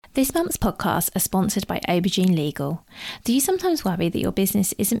This month's podcasts are sponsored by Aubergine Legal. Do you sometimes worry that your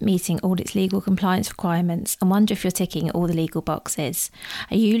business isn't meeting all its legal compliance requirements and wonder if you're ticking all the legal boxes?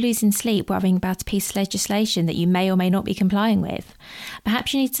 Are you losing sleep worrying about a piece of legislation that you may or may not be complying with?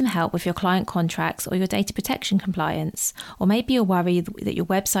 Perhaps you need some help with your client contracts or your data protection compliance. Or maybe you're worried that your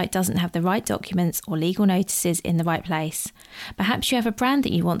website doesn't have the right documents or legal notices in the right place. Perhaps you have a brand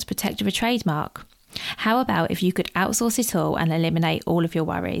that you want to protect with a trademark. How about if you could outsource it all and eliminate all of your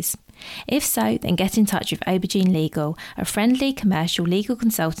worries? If so, then get in touch with Aubergine Legal, a friendly commercial legal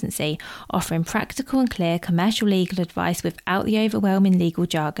consultancy offering practical and clear commercial legal advice without the overwhelming legal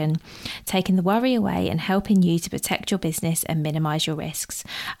jargon, taking the worry away and helping you to protect your business and minimise your risks.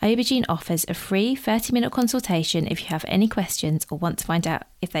 Aubergine offers a free 30-minute consultation if you have any questions or want to find out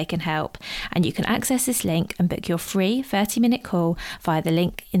if they can help, and you can access this link and book your free 30-minute call via the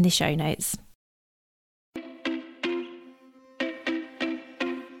link in the show notes.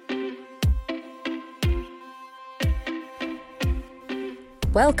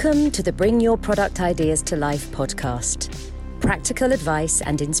 Welcome to the Bring Your Product Ideas to Life podcast. Practical advice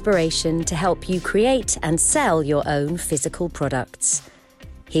and inspiration to help you create and sell your own physical products.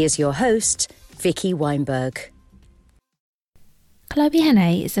 Here's your host, Vicky Weinberg. Chloe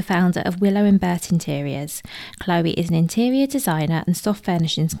Hannay is the founder of Willow and Bert Interiors. Chloe is an interior designer and soft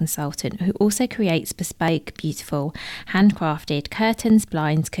furnishings consultant who also creates bespoke, beautiful, handcrafted curtains,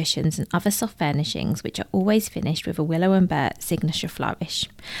 blinds, cushions and other soft furnishings which are always finished with a Willow and Bert signature flourish.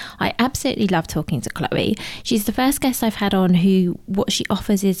 I absolutely love talking to Chloe. She's the first guest I've had on who, what she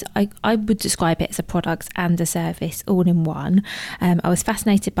offers is, I would describe it as a product and a service all in one. I was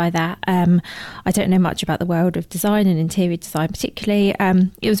fascinated by that. I don't know much about the world of design and interior design particularly.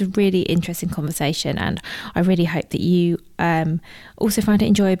 It was a really interesting conversation, and I really hope that you also find it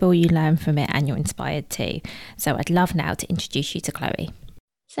enjoyable, you learn from it, and you're inspired too. So I'd love now to introduce you to Chloe.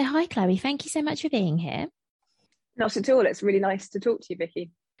 So hi Chloe, thank you so much for being here. Not at all, it's really nice to talk to you, Vicky.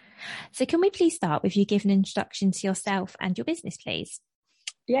 So can we please start with you giving an introduction to yourself and your business, please?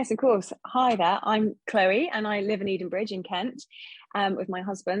 Yes, of course. Hi there, I'm Chloe and I live in Edenbridge in Kent with my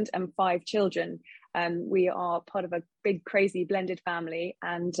husband and 5 children. We are part of a big, crazy blended family,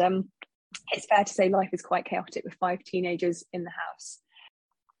 and it's fair to say life is quite chaotic with 5 teenagers in the house.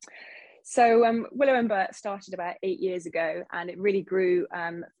 So Willow and Bert started about 8 years ago, and it really grew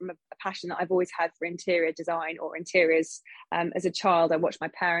from a passion that I've always had for interior design or interiors. As a child, I watched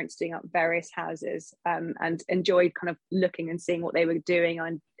my parents doing up various houses and enjoyed kind of looking and seeing what they were doing.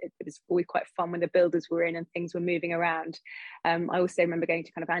 And it was always quite fun when the builders were in and things were moving around. I also remember going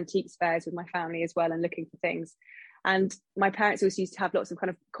to kind of antiques fairs with my family as well and looking for things. And my parents always used to have lots of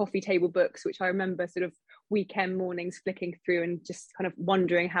kind of coffee table books, which I remember sort of weekend mornings flicking through and just kind of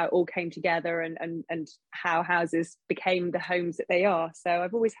wondering how it all came together and how houses became the homes that they are. So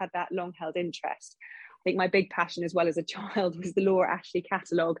I've always had that long held interest. I think my big passion as well as a child was the Laura Ashley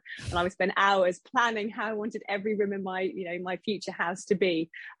catalogue, and I would spend hours planning how I wanted every room in my, my future house to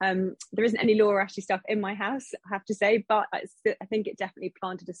be. There isn't any Laura Ashley stuff in my house, I have to say, but I think it definitely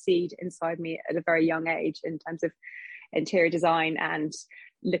planted a seed inside me at a very young age in terms of interior design and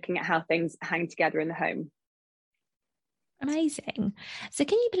looking at how things hang together in the home. Amazing. So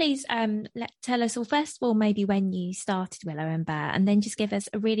can you please tell us, well, first of all, maybe when you started Willow and Bert, and then just give us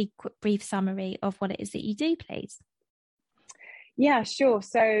a really quick, brief summary of what it is that you do, please? Yeah, sure.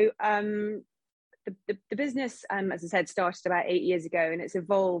 So the business, as I said, started about 8 years ago, and it's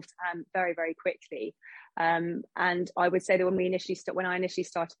evolved very, very quickly. And I would say that when I initially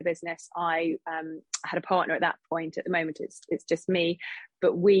started the business, I had a partner at that point. At the moment, it's just me,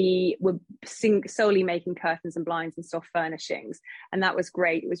 but we were solely making curtains and blinds and soft furnishings, and that was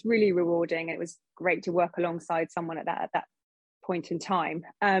great. It was really rewarding, and it was great to work alongside someone at that point in time.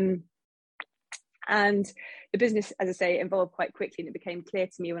 And the business, as I say, evolved quite quickly, and it became clear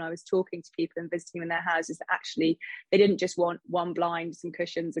to me when I was talking to people and visiting them in their houses that actually they didn't just want one blind, some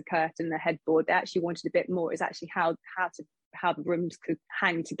cushions, a curtain, a headboard. They actually wanted a bit more. It's actually how the rooms could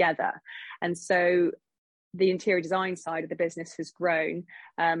hang together. And so the interior design side of the business has grown,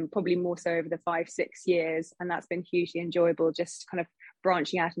 probably more so over the 5-6 years, and that's been hugely enjoyable, just kind of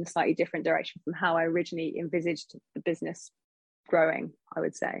branching out in a slightly different direction from how I originally envisaged the business growing, I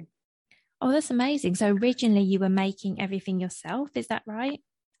would say. Oh, that's amazing. So originally you were making everything yourself, is that right?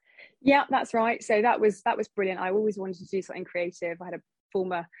 Yeah, that's right. So that was brilliant. I always wanted to do something creative. I had a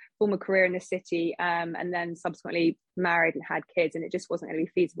former career in the city, and then subsequently married and had kids, and it just wasn't going to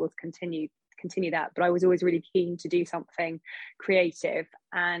be feasible to continue that. But I was always really keen to do something creative,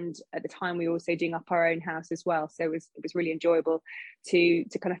 and at the time we were also doing up our own house as well. So it was really enjoyable to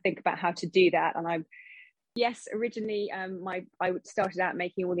kind of think about how to do that. And Yes, originally I started out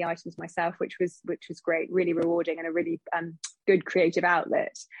making all the items myself, which was great, really rewarding, and a really good creative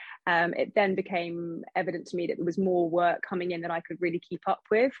outlet. It then became evident to me that there was more work coming in that I could really keep up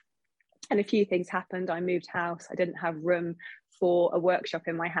with. And a few things happened. I moved house. I didn't have room for a workshop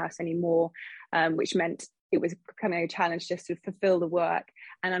in my house anymore, which meant it was becoming a challenge just to fulfill the work.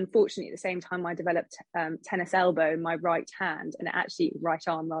 And unfortunately, at the same time, I developed tennis elbow in my right hand, and right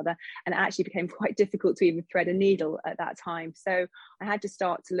arm rather, and it actually became quite difficult to even thread a needle at that time. So I had to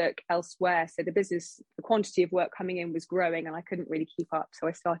start to look elsewhere. So the quantity of work coming in was growing, and I couldn't really keep up. So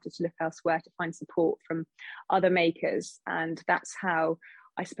I started to look elsewhere to find support from other makers, and that's how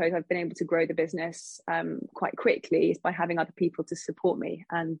I suppose I've been able to grow the business quite quickly, is by having other people to support me.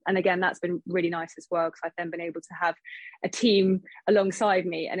 And again, that's been really nice as well, because I've then been able to have a team alongside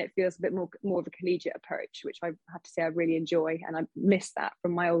me, and it feels a bit more of a collegiate approach, which I have to say I really enjoy. And I miss that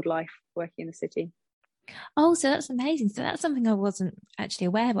from my old life working in the city. Oh, so that's amazing. So that's something I wasn't actually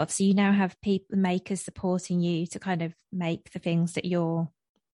aware of. So you now have makers supporting you to kind of make the things that you're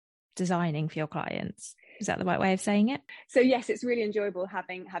designing for your clients. Is that the right way of saying it? So yes, it's really enjoyable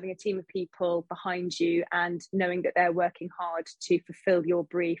having a team of people behind you and knowing that they're working hard to fulfill your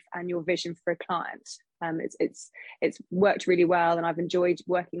brief and your vision for a client. It's worked really well, and I've enjoyed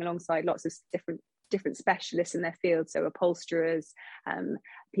working alongside lots of different specialists in their field. So upholsterers,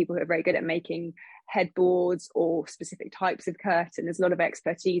 people who are very good at making headboards or specific types of curtain. There's a lot of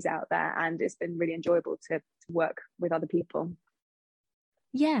expertise out there, and it's been really enjoyable to work with other people.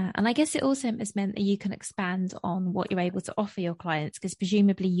 Yeah, and I guess it also has meant that you can expand on what you're able to offer your clients, because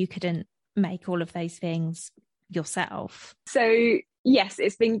presumably you couldn't make all of those things yourself. So yes,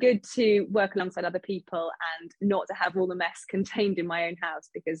 it's been good to work alongside other people and not to have all the mess contained in my own house,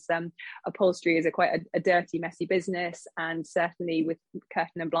 because upholstery is quite a dirty, messy business, and certainly with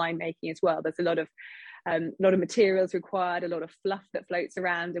curtain and blind making as well, there's a lot of materials required, a lot of fluff that floats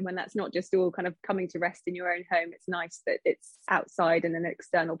around, and when that's not just all kind of coming to rest in your own home, it's nice that it's outside in an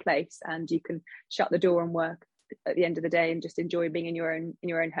external place, and you can shut the door and work at the end of the day and just enjoy being in your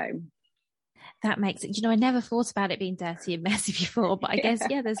own home. That makes it, I never thought about it being dirty and messy before, but I guess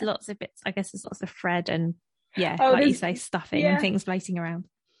there's lots of bits. I guess there's lots of thread and like you say, stuffing and things floating around.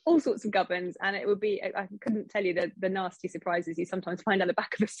 All sorts of gubbins, and it would be, I couldn't tell you the nasty surprises you sometimes find on the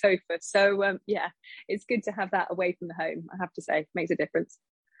back of a sofa. So it's good to have that away from the home, I have to say. Makes a difference.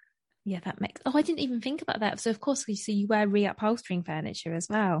 Yeah, that makes, I didn't even think about that. So of course, so you were reupholstering furniture as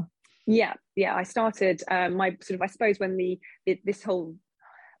well. Yeah, I started my sort of, I suppose when this whole,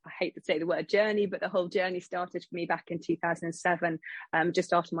 I hate to say the word journey, but the whole journey started for me back in 2007,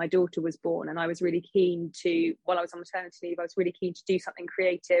 just after my daughter was born. And I was really keen to, while I was on maternity leave, I was really keen to do something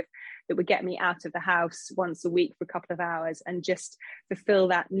creative that would get me out of the house once a week for a couple of hours and just fulfill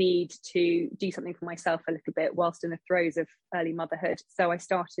that need to do something for myself a little bit whilst in the throes of early motherhood. So I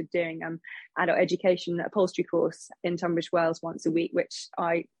started doing adult education upholstery course in Tunbridge Wells once a week, which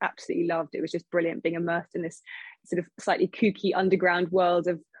I absolutely loved. It was just brilliant being immersed in this sort of slightly kooky underground world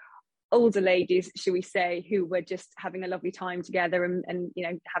of older ladies, shall we say, who were just having a lovely time together and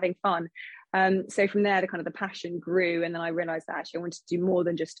having fun. So from there, the passion grew, and then I realised that actually I wanted to do more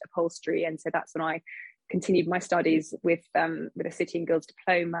than just upholstery, and so that's when I continued my studies with a City and Guilds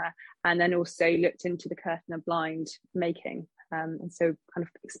diploma, and then also looked into the curtain and blind making, and so kind of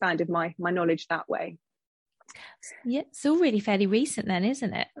expanded my knowledge that way. Yeah, it's all really fairly recent then,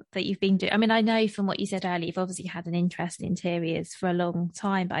 isn't it, that you've been doing? I mean, I know from what you said earlier, you've obviously had an interest in interiors for a long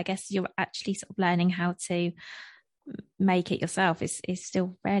time, but I guess you're actually sort of learning how to make it yourself is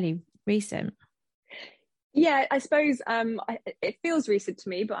still fairly recent. Yeah, I suppose it feels recent to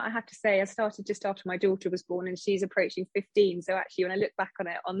me, but I have to say I started just after my daughter was born, and she's approaching 15. So actually, when I look back on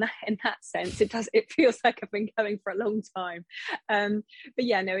it in that sense, it feels like I've been going for a long time. But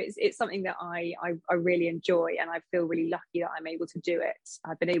yeah, no, it's something that I really enjoy, and I feel really lucky that I'm able to do it.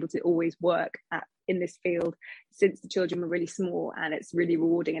 I've been able to always work in this field since the children were really small, and it's really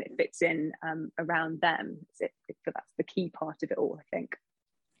rewarding, and it fits in around them. That's the key part of it all, I think.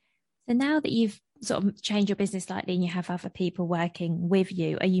 So now that you've sort of changed your business slightly and you have other people working with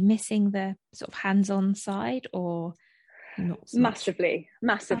you, are you missing the sort of hands-on side or not so massively?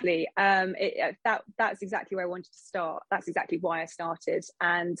 That's exactly where I wanted to start. That's exactly why I started,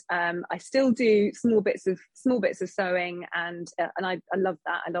 and I still do small bits of sewing, and I love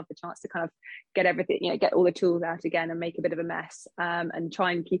that. I love the chance to kind of get everything, get all the tools out again and make a bit of a mess, and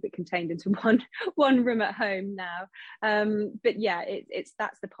try and keep it contained into one room at home now. But yeah,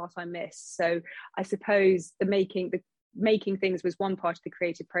 that's the part I miss. So I suppose the making things was one part of the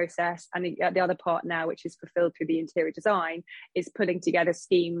creative process, and the other part now, which is fulfilled through the interior design, is putting together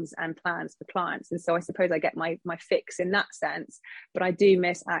schemes and plans for clients. And so I suppose I get my fix in that sense, but I do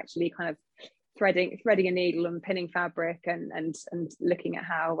miss actually kind of threading a needle and pinning fabric and looking at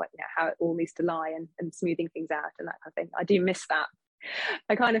how it all needs to lie, and smoothing things out and that kind of thing. I do miss that.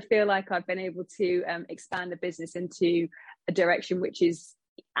 I kind of feel like I've been able to expand the business into a direction which is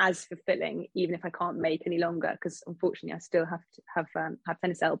as fulfilling, even if I can't make any longer, because unfortunately I still have to have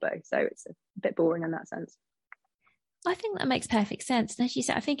tennis elbow, so it's a bit boring in that sense. I think that makes perfect sense. And as you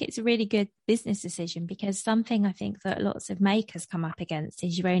said, I think it's a really good business decision, because something I think that lots of makers come up against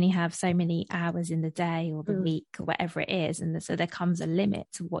is you only have so many hours in the day or the week or whatever it is, and so there comes a limit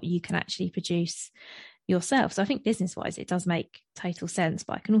to what you can actually produce yourself. So I think business wise it does make total sense,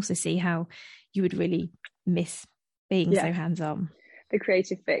 but I can also see how you would really miss being so hands-on. The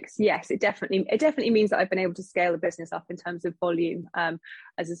creative fix, yes, it definitely means that I've been able to scale the business up in terms of volume.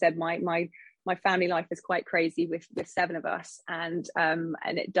 As I said, my family life is quite crazy with 7 of us, and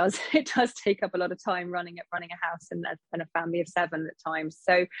it does take up a lot of time running a house and a family of 7 at times.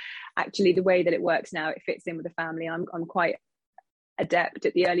 So actually the way that it works now, it fits in with the family. I'm quite adept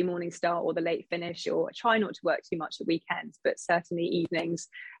at the early morning start or the late finish, or I try not to work too much at weekends, but certainly evenings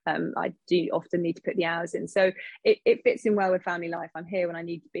I do often need to put the hours in. So it fits in well with family life. I'm here when I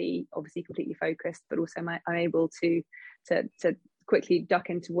need to be, obviously completely focused, but also I'm able to quickly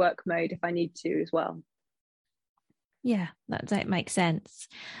duck into work mode if I need to as well. Yeah, that makes sense.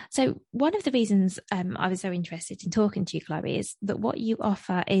 So one of the reasons I was so interested in talking to you, Chloe, is that what you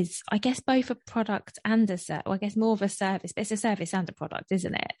offer is, I guess, both a product and I guess more of a service, but it's a service and a product,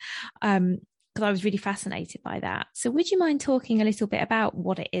 isn't it? Because I was really fascinated by that. So would you mind talking a little bit about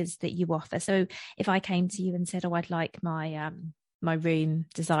what it is that you offer? So if I came to you and said, oh, I'd like my room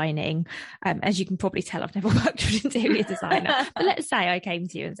designing, as you can probably tell, I've never worked with an interior designer, but let's say I came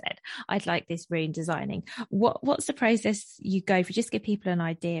to you and said I'd like this room designing, what's the process you go for? Just give people an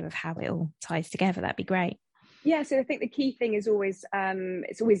idea of how it all ties together. That'd be great. Yeah, so I think the key thing is always I'm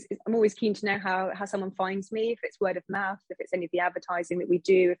always keen to know how someone finds me, if it's word of mouth, if it's any of the advertising that we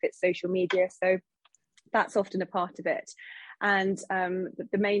do, if it's social media. So that's often a part of it. And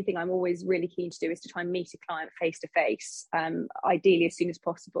the main thing I'm always really keen to do is to try and meet a client face to face, ideally as soon as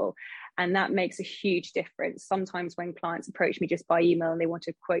possible. And that makes a huge difference. Sometimes when clients approach me just by email and they want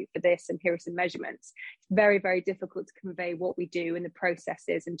a quote for this and here are some measurements, it's very, very difficult to convey what we do and the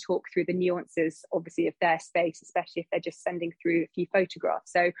processes and talk through the nuances, obviously, of their space, especially if they're just sending through a few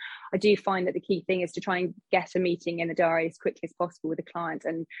photographs. So I do find that the key thing is to try and get a meeting in the diary as quickly as possible with a client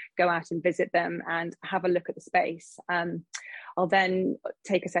and go out and visit them and have a look at the space. I'll then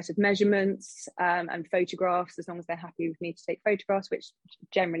take a set of measurements and photographs, as long as they're happy with me to take photographs, which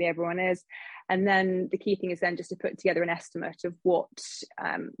generally everyone is. And then the key thing is then just to put together an estimate of what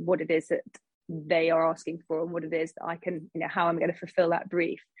it is that they are asking for and what it is that I can, how I'm going to fulfill that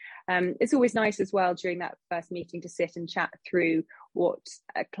brief. It's always nice as well during that first meeting to sit and chat through what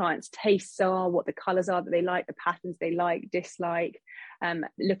a client's tastes are, what the colours are that they like, the patterns they like, dislike,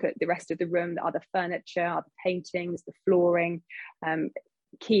 look at the rest of the room, the other furniture, other paintings, the flooring.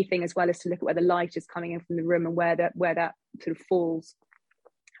 Key thing as well is to look at where the light is coming in from the room and where that sort of falls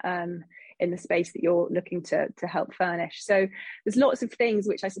in the space that you're looking to help furnish. So there's lots of things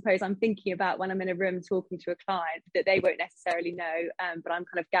which I suppose I'm thinking about when I'm in a room talking to a client that they won't necessarily know, but I'm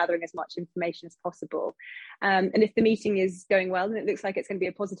kind of gathering as much information as possible. And if the meeting is going well and it looks like it's going to be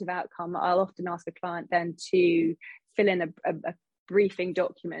a positive outcome, I'll often ask a client then to fill in a briefing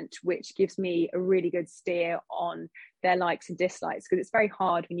document, which gives me a really good steer on their likes and dislikes, because it's very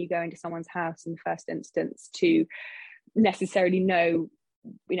hard when you go into someone's house in the first instance to necessarily know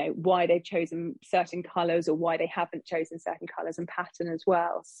why they've chosen certain colours or why they haven't chosen certain colours and pattern as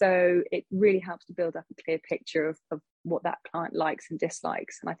well. So it really helps to build up a clear picture of what that client likes and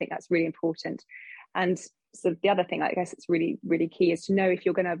dislikes, and I think that's really important. And so the other thing I guess it's really, really key is to know if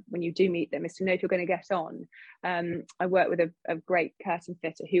you're going to, when you do meet them, is to know if you're going to get on. I work with a great curtain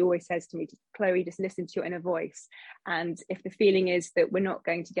fitter who always says to me, Chloe, just listen to your inner voice. And if the feeling is that we're not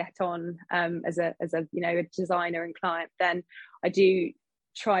going to get on as a a designer and client, then I do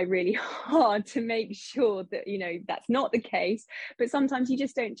try really hard to make sure that that's not the case. But sometimes you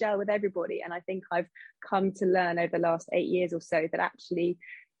just don't gel with everybody, and I think I've come to learn over the last 8 years or so that actually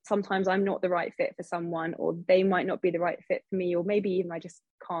sometimes I'm not the right fit for someone, or they might not be the right fit for me, or maybe even I just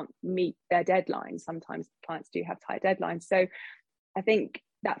can't meet their deadlines. Sometimes clients do have tight deadlines. So I think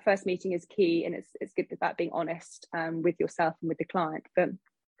that first meeting is key, and it's good about being honest with yourself and with the client. But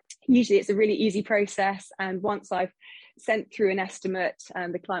usually it's a really easy process, and once I've sent through an estimate,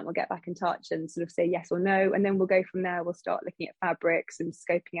 and the client will get back in touch and sort of say yes or no, and then we'll go from there. We'll start looking at fabrics and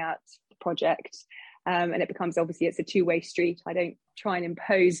scoping out the project, and it becomes, obviously, it's a two-way street. I don't try and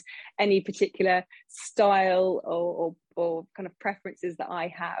impose any particular style or kind of preferences that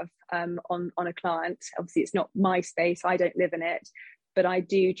I have on a client. Obviously, it's not my space, I don't live in it, but I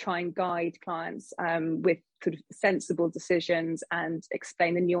do try and guide clients with sort of sensible decisions and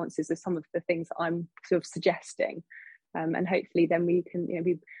explain the nuances of some of the things that I'm sort of suggesting. And hopefully then we can,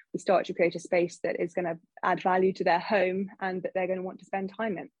 we start to create a space that is going to add value to their home and that they're going to want to spend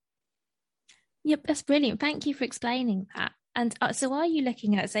time in. Yep, that's brilliant. Thank you for explaining that. And so are you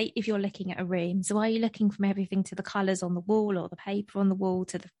looking at, say, if you're looking at a room, so are you looking from everything to the colours on the wall or the paper on the wall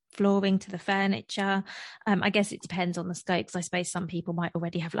to the flooring to the furniture? I guess it depends on the scope, because I suppose some people might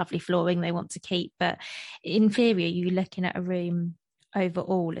already have lovely flooring they want to keep, but in theory, are you looking at a room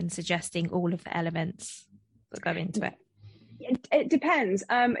overall and suggesting all of the elements that go into it? It depends.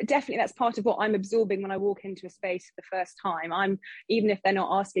 Definitely, that's part of what I'm absorbing when I walk into a space for the first time. Even if they're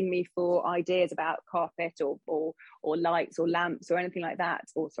not asking me for ideas about carpet or lights or lamps or anything like that,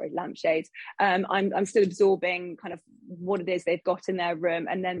 or sorry, lampshades, I'm still absorbing kind of what it is they've got in their room.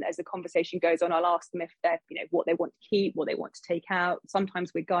 And then as the conversation goes on, I'll ask them if they're, what they want to keep, what they want to take out.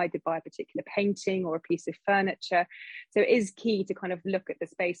 Sometimes we're guided by a particular painting or a piece of furniture. So it is key to kind of look at the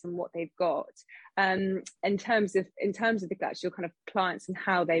space and what they've got. In terms of the actual kind of clients and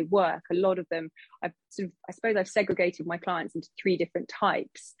how they work, a lot of them, I suppose I've segregated my clients into three different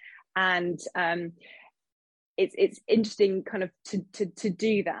types, and it's interesting kind of to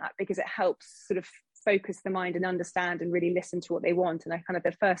do that, because it helps sort of focus the mind and understand and really listen to what they want. And I kind of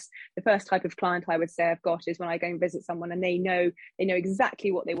the first type of client I would say I've got is when I go and visit someone and they know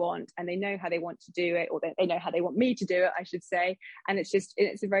exactly what they want, and they know how they want to do it, or they know how they want me to do it, I should say. And it's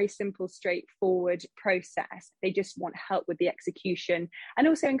a very simple, straightforward process. They just want help with the execution and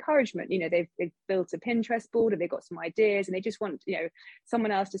also encouragement. They've built a Pinterest board, or they've got some ideas, and they just want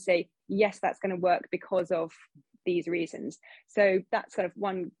someone else to say, yes, that's going to work because of these reasons. So that's kind of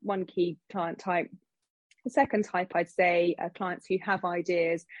one key client type. The second type, I'd say, are clients who have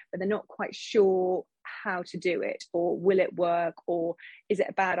ideas, but they're not quite sure how to do it, or will it work, or is it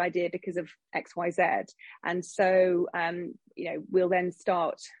a bad idea because of X, Y, Z. And so, we'll then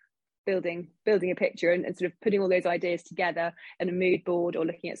start building a picture and sort of putting all those ideas together in a mood board, or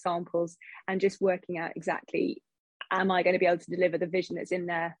looking at samples and just working out exactly, am I going to be able to deliver the vision that's in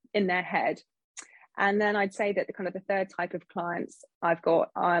their head? And then I'd say that the third type of clients I've got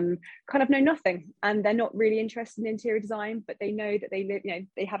kind of know nothing, and they're not really interested in interior design, but they know that they live,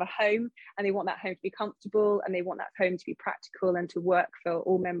 they have a home, and they want that home to be comfortable, and they want that home to be practical and to work for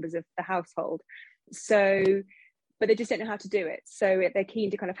all members of the household. So, but they just don't know how to do it. So they're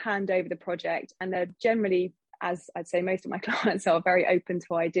keen to kind of hand over the project, and they're generally, as I'd say most of my clients are, very open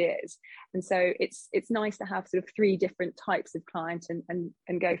to ideas. And so it's nice to have sort of three different types of client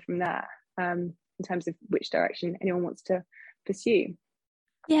and go from there. In terms of which direction anyone wants to pursue.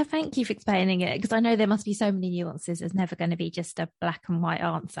 Yeah, thank you for explaining it, because I know there must be so many nuances. There's never going to be just a black and white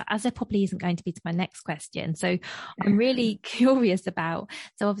answer, as there probably isn't going to be to my next question. So I'm really curious about,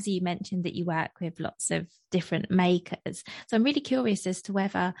 so obviously you mentioned that you work with lots of different makers. So I'm really curious as to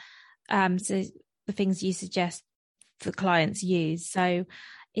whether, so the things you suggest for clients use. So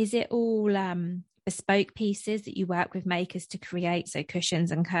is it all bespoke pieces that you work with makers to create, so cushions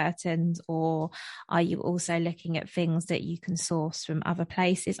and curtains, or are you also looking at things that you can source from other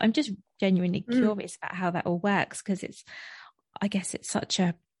places? I'm just genuinely curious about how that all works, because I guess it's such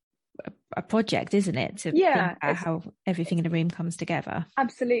a project, isn't it, to think about how everything in a room comes together.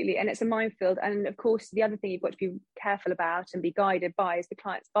 Absolutely, and it's a minefield. And of course, the other thing you've got to be careful about and be guided by is the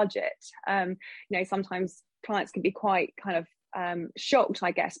client's budget. Sometimes clients can be quite kind of shocked,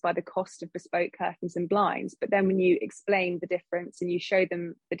 I guess, by the cost of bespoke curtains and blinds, but then when you explain the difference and you show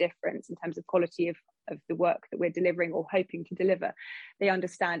them the difference in terms of quality of the work that we're delivering or hoping to deliver, they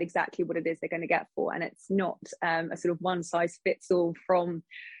understand exactly what it is they're going to get for. And it's not a sort of one size fits all from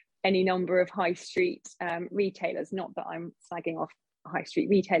any number of high street retailers. Not that I'm slagging off high street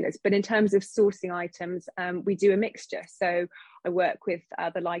retailers, but in terms of sourcing items, we do a mixture. So I work with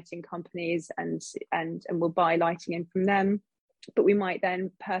the lighting companies and we'll buy lighting in from them, but we might then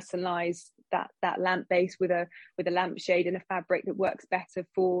personalize that lamp base with a lampshade and a fabric that works better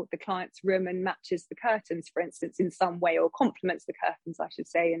for the client's room and matches the curtains, for instance, in some way, or complements the curtains, I should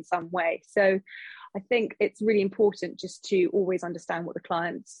say, in some way. So I think it's really important just to always understand what the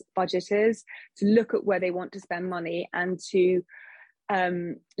client's budget is, to look at where they want to spend money, and to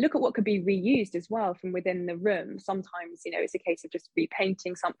look at what could be reused as well from within the room. Sometimes, it's a case of just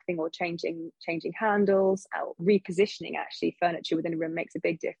repainting something or changing handles, or repositioning actually furniture within a room makes a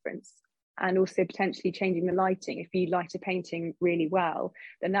big difference. And also potentially changing the lighting. If you light a painting really well,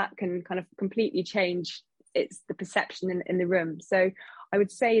 then that can kind of completely change the perception in the room. So I would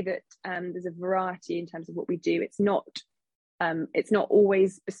say that there's a variety in terms of what we do. It's not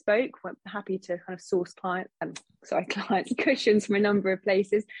always bespoke. We're happy to kind of source clients cushions from a number of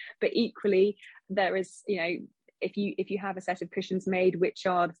places, but equally there is, if you have a set of cushions made which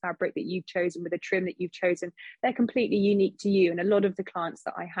are the fabric that you've chosen with a trim that you've chosen, they're completely unique to you. And a lot of the clients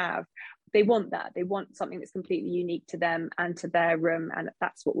that I have, they want that. They want something that's completely unique to them and to their room, and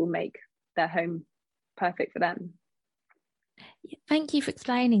that's what will make their home perfect for them. Thank you for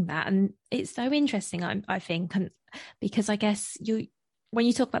explaining that. And it's so interesting, I think, because I guess when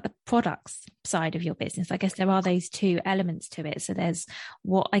you talk about the products side of your business, I guess there are those two elements to it. So there's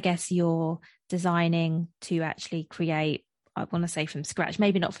what I guess you're designing to actually create, I want to say from scratch,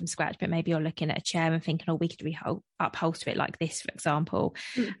 maybe not from scratch, but maybe you're looking at a chair and thinking, oh, we could upholster it like this, for example.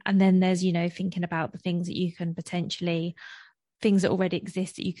 And then there's, thinking about the things that you can potentially, things that already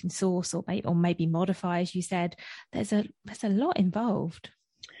exist that you can source or maybe modify, as you said. There's a lot involved.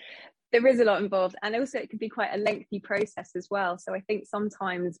 There is a lot involved, and also it could be quite a lengthy process as well. So I think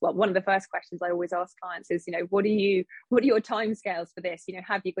sometimes, one of the first questions I always ask clients is, what are your timescales for this?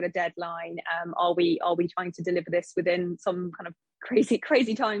 Have you got a deadline? Are we trying to deliver this within some kind of crazy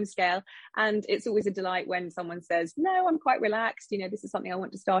timescale? And it's always a delight when someone says, no, I'm quite relaxed. This is something I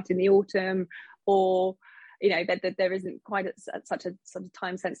want to start in the autumn, or that there isn't quite such a sort of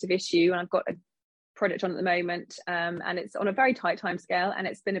time sensitive issue, and I've got a project on at the moment, and it's on a very tight time scale, and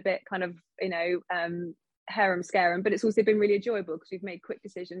it's been a bit kind of harem scarum, but it's also been really enjoyable because we've made quick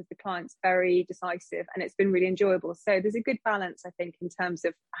decisions. The client's very decisive, and it's been really enjoyable. So there's a good balance, I think, in terms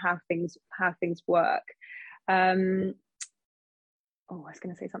of how things work. I was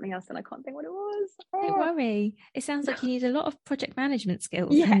going to say something else and I can't think what it was. Don't worry. It sounds like you need a lot of project management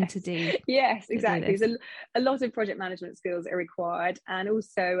skills to do. Yes, exactly. There's a lot of project management skills are required, and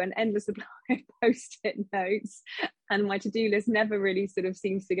also an endless supply of post-it notes. And my to-do list never really sort of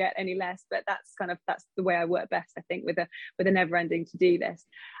seems to get any less. But that's the way I work best, I think, with a never-ending to-do list.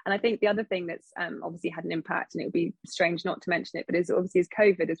 And I think the other thing that's obviously had an impact, and it would be strange not to mention it, but is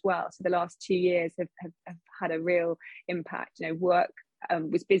COVID as well. So the last 2 years have had a real impact. Work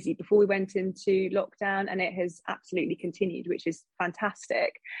was busy before we went into lockdown, and it has absolutely continued, which is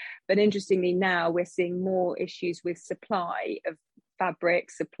fantastic. But interestingly, now we're seeing more issues with supply of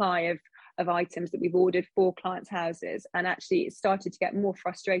fabric, supply of items that we've ordered for clients' houses, and actually it started to get more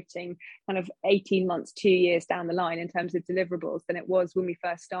frustrating kind of 18 months, 2 years down the line in terms of deliverables than it was when we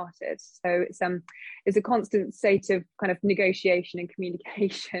first started. So it's a constant state of kind of negotiation and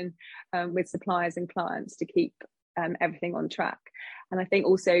communication with suppliers and clients to keep everything on track. And I think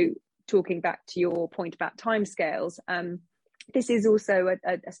also, talking back to your point about timescales, this is also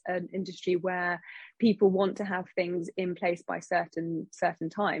an industry where people want to have things in place by certain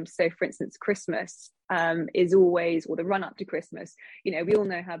times. So, for instance, Christmas is always, or the run up to Christmas. We all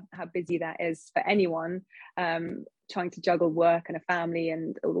know how busy that is for anyone, trying to juggle work and a family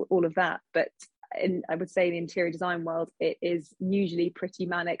and all of that. But I would say in the interior design world, it is usually pretty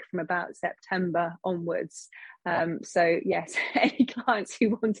manic from about September onwards. So yes, any clients who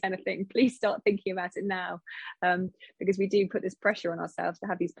want anything, please start thinking about it now, because we do put this pressure on ourselves to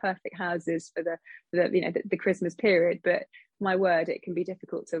have these perfect houses for the Christmas period. But my word, it can be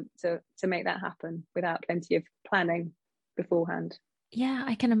difficult to make that happen without plenty of planning beforehand. Yeah,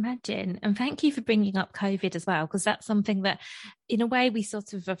 I can imagine. And thank you for bringing up COVID as well, because that's something that, in a way, we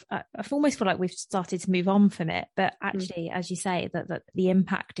sort of, I almost feel like we've started to move on from it. But actually, as you say, that the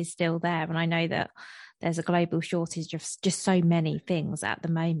impact is still there. And I know that there's a global shortage of just so many things at the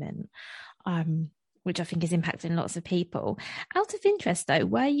moment, which I think is impacting lots of people. Out of interest, though,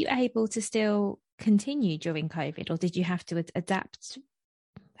 were you able to still continue during COVID, or did you have to adapt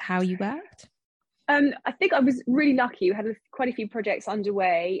how you worked? I think I was really lucky. We had quite a few projects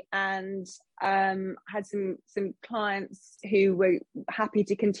underway, and had some clients who were happy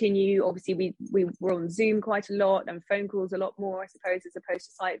to continue. Obviously, we were on Zoom quite a lot, and phone calls a lot more, I suppose, as opposed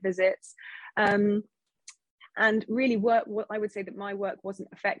to site visits. And really what I would say that my work wasn't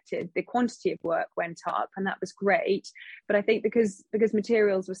affected. The quantity of work went up, and that was great. But I think because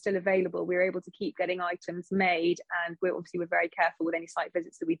materials were still available, we were able to keep getting items made, and we're very careful with any site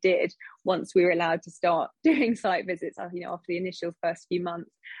visits that we did once we were allowed to start doing site visits, after the initial first few months.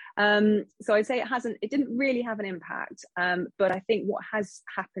 So I'd say it didn't really have an impact. But I think what has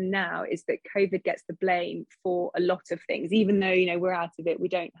happened now is that COVID gets the blame for a lot of things, even though, we're out of it, we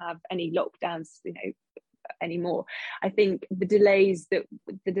don't have any lockdowns, anymore. I think the delays that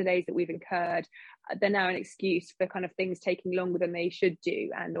we've incurred, they're now an excuse for kind of things taking longer than they should do.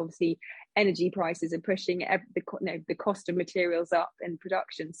 And obviously energy prices are pushing the cost of materials up in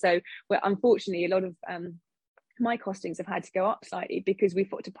production. So unfortunately, a lot of my costings have had to go up slightly because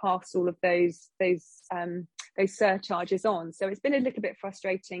we've got to pass all of those surcharges on. So it's been a little bit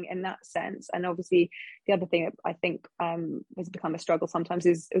frustrating in that sense. And obviously the other thing that I think has become a struggle sometimes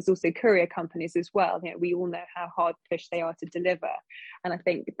is also courier companies as well. We all know how hard pushed they are to deliver, and I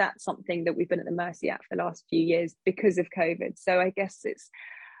think that's something that we've been at the mercy at for the last few years because of COVID. So I guess it's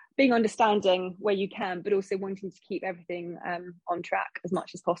being understanding where you can, but also wanting to keep everything on track as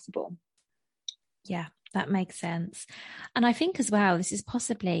much as possible. Yeah, that makes sense. And I think as well, this is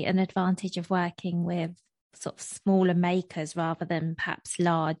possibly an advantage of working with sort of smaller makers rather than perhaps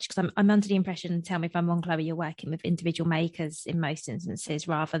large, because I'm under the impression, tell me if I'm wrong, Chloe, you're working with individual makers in most instances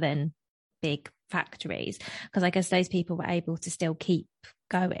rather than big factories, because I guess those people were able to still keep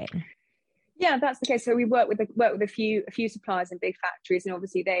going. Yeah, that's the case. So we work with a few suppliers in big factories, and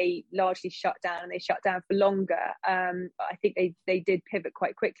obviously they largely shut down, and they shut down for longer. I think they did pivot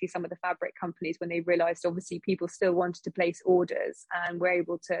quite quickly, some of the fabric companies, when they realised obviously people still wanted to place orders, and were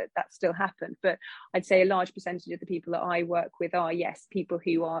able to. That still happened, but I'd say a large percentage of the people that I work with are people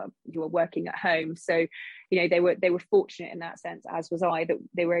who are working at home. So they were fortunate in that sense, as was I, that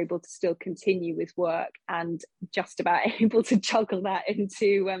they were able to still continue with work and just about able to juggle that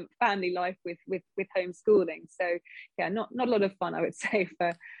into family life with homeschooling. So yeah, not a lot of fun, I would say,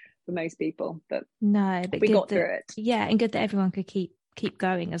 for most people, but no, but we got through it. Yeah, and good that everyone could keep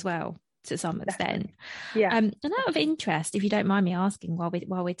going as well to some extent. Definitely. Yeah. And out of interest, if you don't mind me asking, while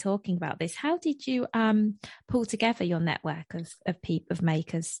we're talking about this, how did you pull together your network of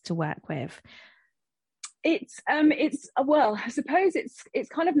makers to work with? It's well, I suppose it's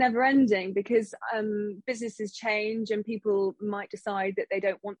kind of never ending, because businesses change and people might decide that they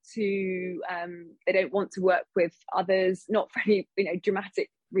don't want to work with others, not for any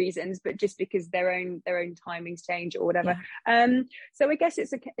dramatic reasons, but just because their own timings change or whatever. Yeah. So I guess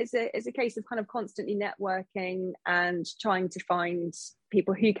it's a case of kind of constantly networking and trying to find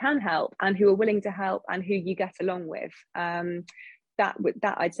people who can help and who are willing to help and who you get along with.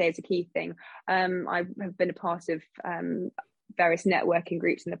 That I'd say is a key thing. I have been a part of various networking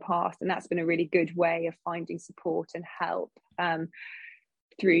groups in the past, and that's been a really good way of finding support and help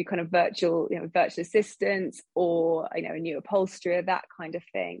through kind of virtual assistants, or a new upholsterer, that kind of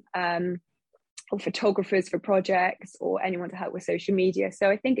thing, or photographers for projects, or anyone to help with social media. So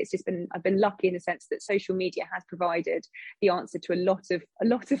I think I've been lucky in the sense that social media has provided the answer to a lot of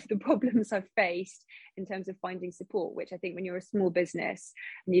the problems I've faced in terms of finding support, which I think when you're a small business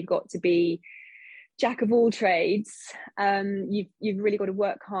and you've got to be jack of all trades, you've really got to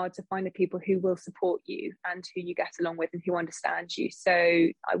work hard to find the people who will support you and who you get along with and who understand you. So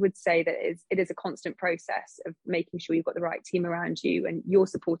I would say that it is a constant process of making sure you've got the right team around you and you're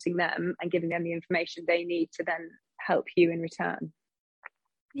supporting them and giving them the information they need to then help you in return.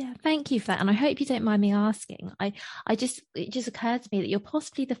 Yeah, thank you for that. And I hope you don't mind me asking. It just occurred to me that you're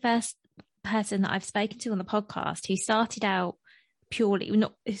possibly the first person that I've spoken to on the podcast who started out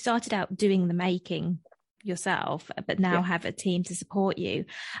doing the making yourself, but now have a team to support you.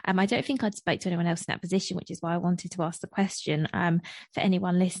 I don't think I'd spoke to anyone else in that position, which is why I wanted to ask the question, for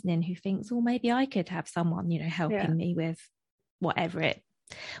anyone listening who thinks, well, maybe I could have someone, helping me with whatever it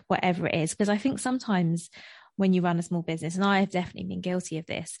is. Because I think sometimes when you run a small business, and I have definitely been guilty of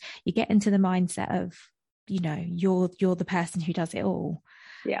this, you get into the mindset of, you're the person who does it all.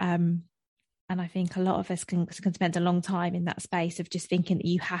 Yeah. And I think a lot of us can spend a long time in that space of just thinking that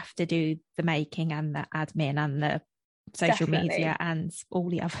you have to do the making and the admin and the social media and all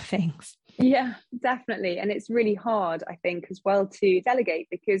the other things. Yeah, definitely. And it's really hard, I think, as well to delegate,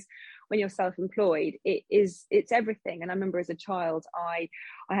 because when you're self-employed, it's everything. And I remember as a child, I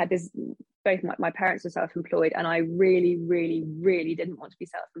had this, both my parents were self-employed, and I really, really, really didn't want to be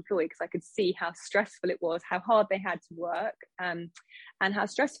self-employed because I could see how stressful it was, how hard they had to work, and how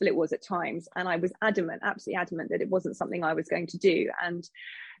stressful it was at times. And I was absolutely adamant that it wasn't something I was going to do. And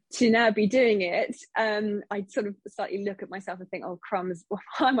to now be doing it, I sort of slightly look at myself and think, oh crumbs,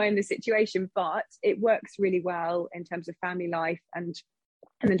 why am I in this situation? But it works really well in terms of family life and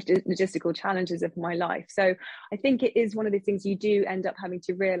the logistical challenges of my life. So I think it is one of the things you do end up having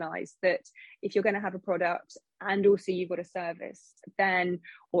to realize, that if you're going to have a product and also you've got a service, then,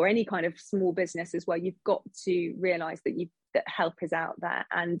 or any kind of small business as well, you've got to realize that that help is out there,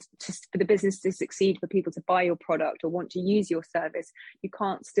 and for the business to succeed, for people to buy your product or want to use your service, you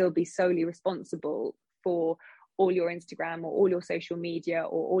can't still be solely responsible for all your Instagram or all your social media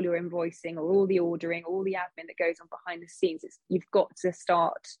or all your invoicing or all the ordering, all the admin that goes on behind the scenes. You've got to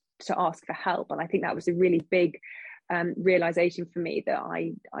start to ask for help. And I think that was a really big realization for me, that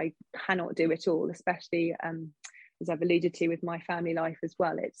I cannot do it all, especially as I've alluded to with my family life as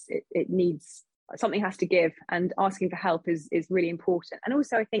well. It needs, something has to give, and asking for help is really important. And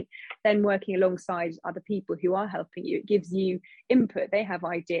also I think then working alongside other people who are helping you, it gives you input. They have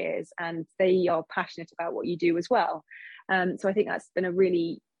ideas and they are passionate about what you do as well. So I think that's been a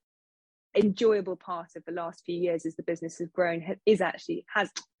really enjoyable part of the last few years as the business has grown,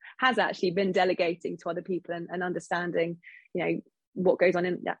 has actually been delegating to other people and understanding, you know, what goes on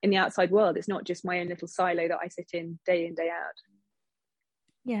in the outside world. It's not just my own little silo that I sit in, day out.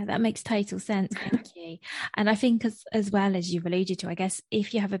 Yeah, that makes total sense. Thank you. And I think as well as you've alluded to, I guess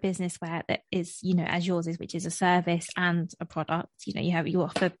if you have a business where that is, you know, as yours is, which is a service and a product, you know, you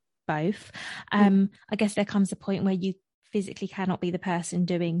offer both. I guess there comes a point where you physically cannot be the person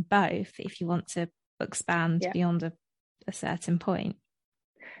doing both if you want to expand beyond a certain point.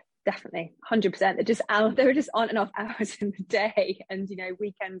 Definitely, 100%. There just aren't enough hours in the day, and you know,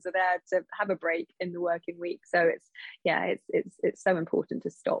 weekends are there to have a break in the working week. So it's so important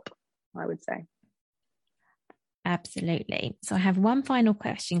to stop, I would say. Absolutely. So I have one final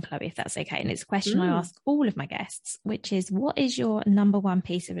question, Chloe, if that's okay, and it's a question I ask all of my guests, which is, what is your number one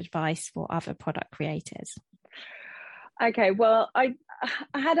piece of advice for other product creators? Okay, well, I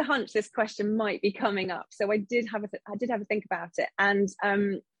had a hunch this question might be coming up, so I did have a think about it, and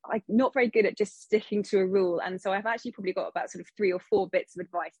I'm not very good at just sticking to a rule, and so I've actually probably got about sort of 3 or 4 bits of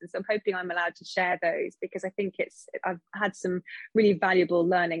advice, and so I'm hoping I'm allowed to share those, because I think I've had some really valuable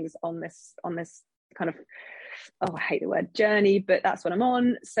learnings on this kind of, I hate the word journey, but that's what I'm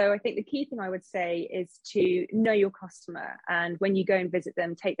on. So I think the key thing I would say is to know your customer, and when you go and visit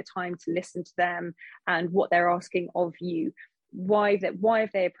them, take the time to listen to them and what they're asking of you. Why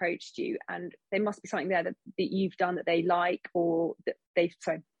have they approached you? And there must be something there that you've done that they like, or that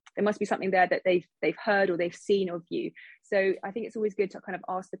there must be something there that they've heard or they've seen of you. So I think it's always good to kind of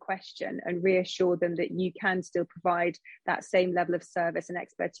ask the question and reassure them that you can still provide that same level of service and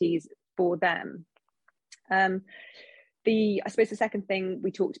expertise for them. I suppose the second thing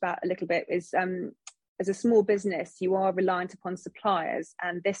we talked about a little bit is, as a small business, you are reliant upon suppliers,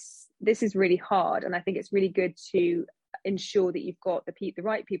 and this is really hard. And I think it's really good to ensure that you've got the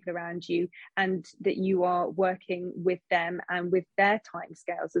right people around you, and that you are working with them and with their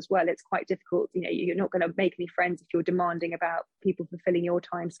timescales as well. It's quite difficult, you know, you're not going to make any friends if you're demanding about people fulfilling your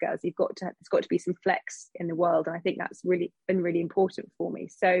timescales. There's got to be some flex in the world, and I think that's really been really important for me.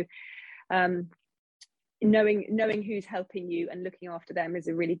 So knowing who's helping you and looking after them is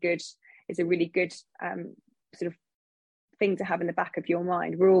a really good sort of thing to have in the back of your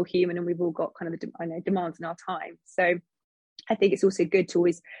mind. We're all human, and we've all got kind of demands in our time. So I think it's also good to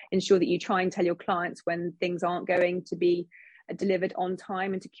always ensure that you try and tell your clients when things aren't going to be delivered on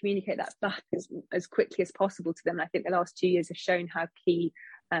time, and to communicate that back as quickly as possible to them. And I think the last 2 years have shown how key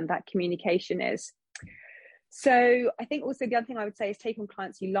that communication is. So I think also the other thing I would say is take on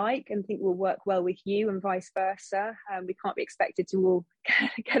clients you like and think will work well with you, and vice versa. We can't be expected to all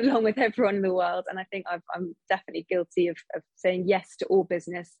get along with everyone in the world. And I think I'm definitely guilty of saying yes to all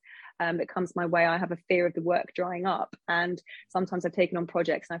business that comes my way. I have a fear of the work drying up. And sometimes I've taken on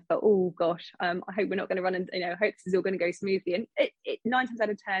projects and I felt, oh gosh, I hope we're not going to run into, I hope this is all going to go smoothly. And it 9 times out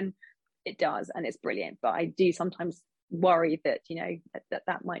of 10, it does. And it's brilliant. But I do sometimes worry that,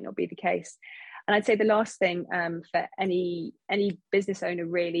 that might not be the case. And I'd say the last thing for any business owner,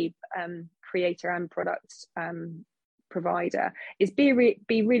 really, creator and product provider, is be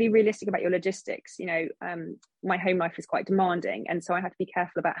really realistic about your logistics. My home life is quite demanding, and so I have to be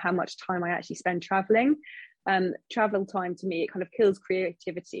careful about how much time I actually spend traveling. Travel time, to me, it kind of kills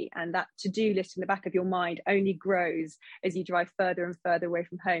creativity, and that to-do list in the back of your mind only grows as you drive further and further away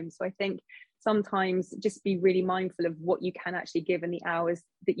from home. So I think sometimes just be really mindful of what you can actually give and the hours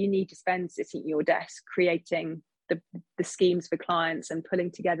that you need to spend sitting at your desk creating the schemes for clients and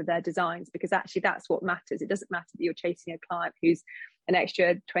pulling together their designs, because actually that's what matters. It doesn't matter that you're chasing a client who's an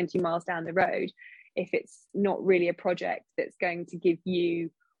extra 20 miles down the road if it's not really a project that's going to give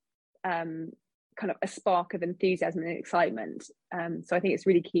you kind of a spark of enthusiasm and excitement. So I think it's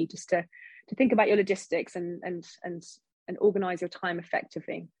really key just to think about your logistics and organize your time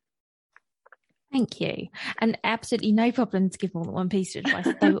effectively. Thank you. And absolutely no problem to give more than one piece of advice.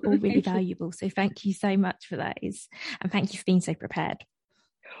 They were all really valuable. So thank you so much for that. And thank you for being so prepared.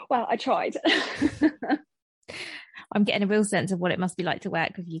 Well, I tried. I'm getting a real sense of what it must be like to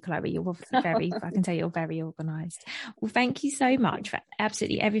work with you, Chloe. You're obviously I can tell you're very organised. Well, thank you so much for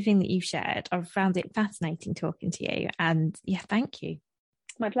absolutely everything that you've shared. I've found it fascinating talking to you, and yeah, thank you.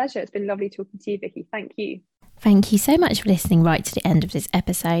 My pleasure. It's been lovely talking to you, Vicky. Thank you. Thank you so much for listening right to the end of this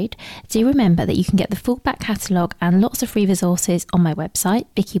episode. Do remember that you can get the full back catalogue and lots of free resources on my website,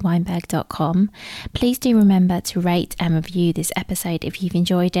 vickyweinberg.com. Please do remember to rate and review this episode if you've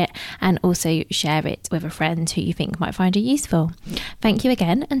enjoyed it, and also share it with a friend who you think might find it useful. Thank you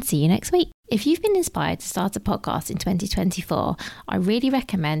again, and see you next week. If you've been inspired to start a podcast in 2024, I really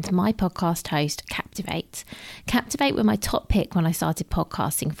recommend my podcast host, Captivate. Captivate were my top pick when I started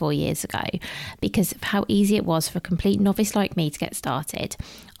podcasting 4 years ago because of how easy it was for a complete novice like me to get started.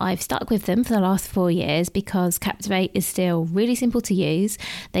 I've stuck with them for the last 4 years because Captivate is still really simple to use.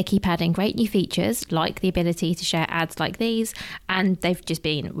 They keep adding great new features like the ability to share ads like these, and they've just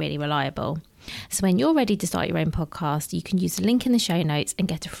been really reliable. So when you're ready to start your own podcast, you can use the link in the show notes and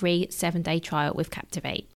get a free 7-day trial with Captivate.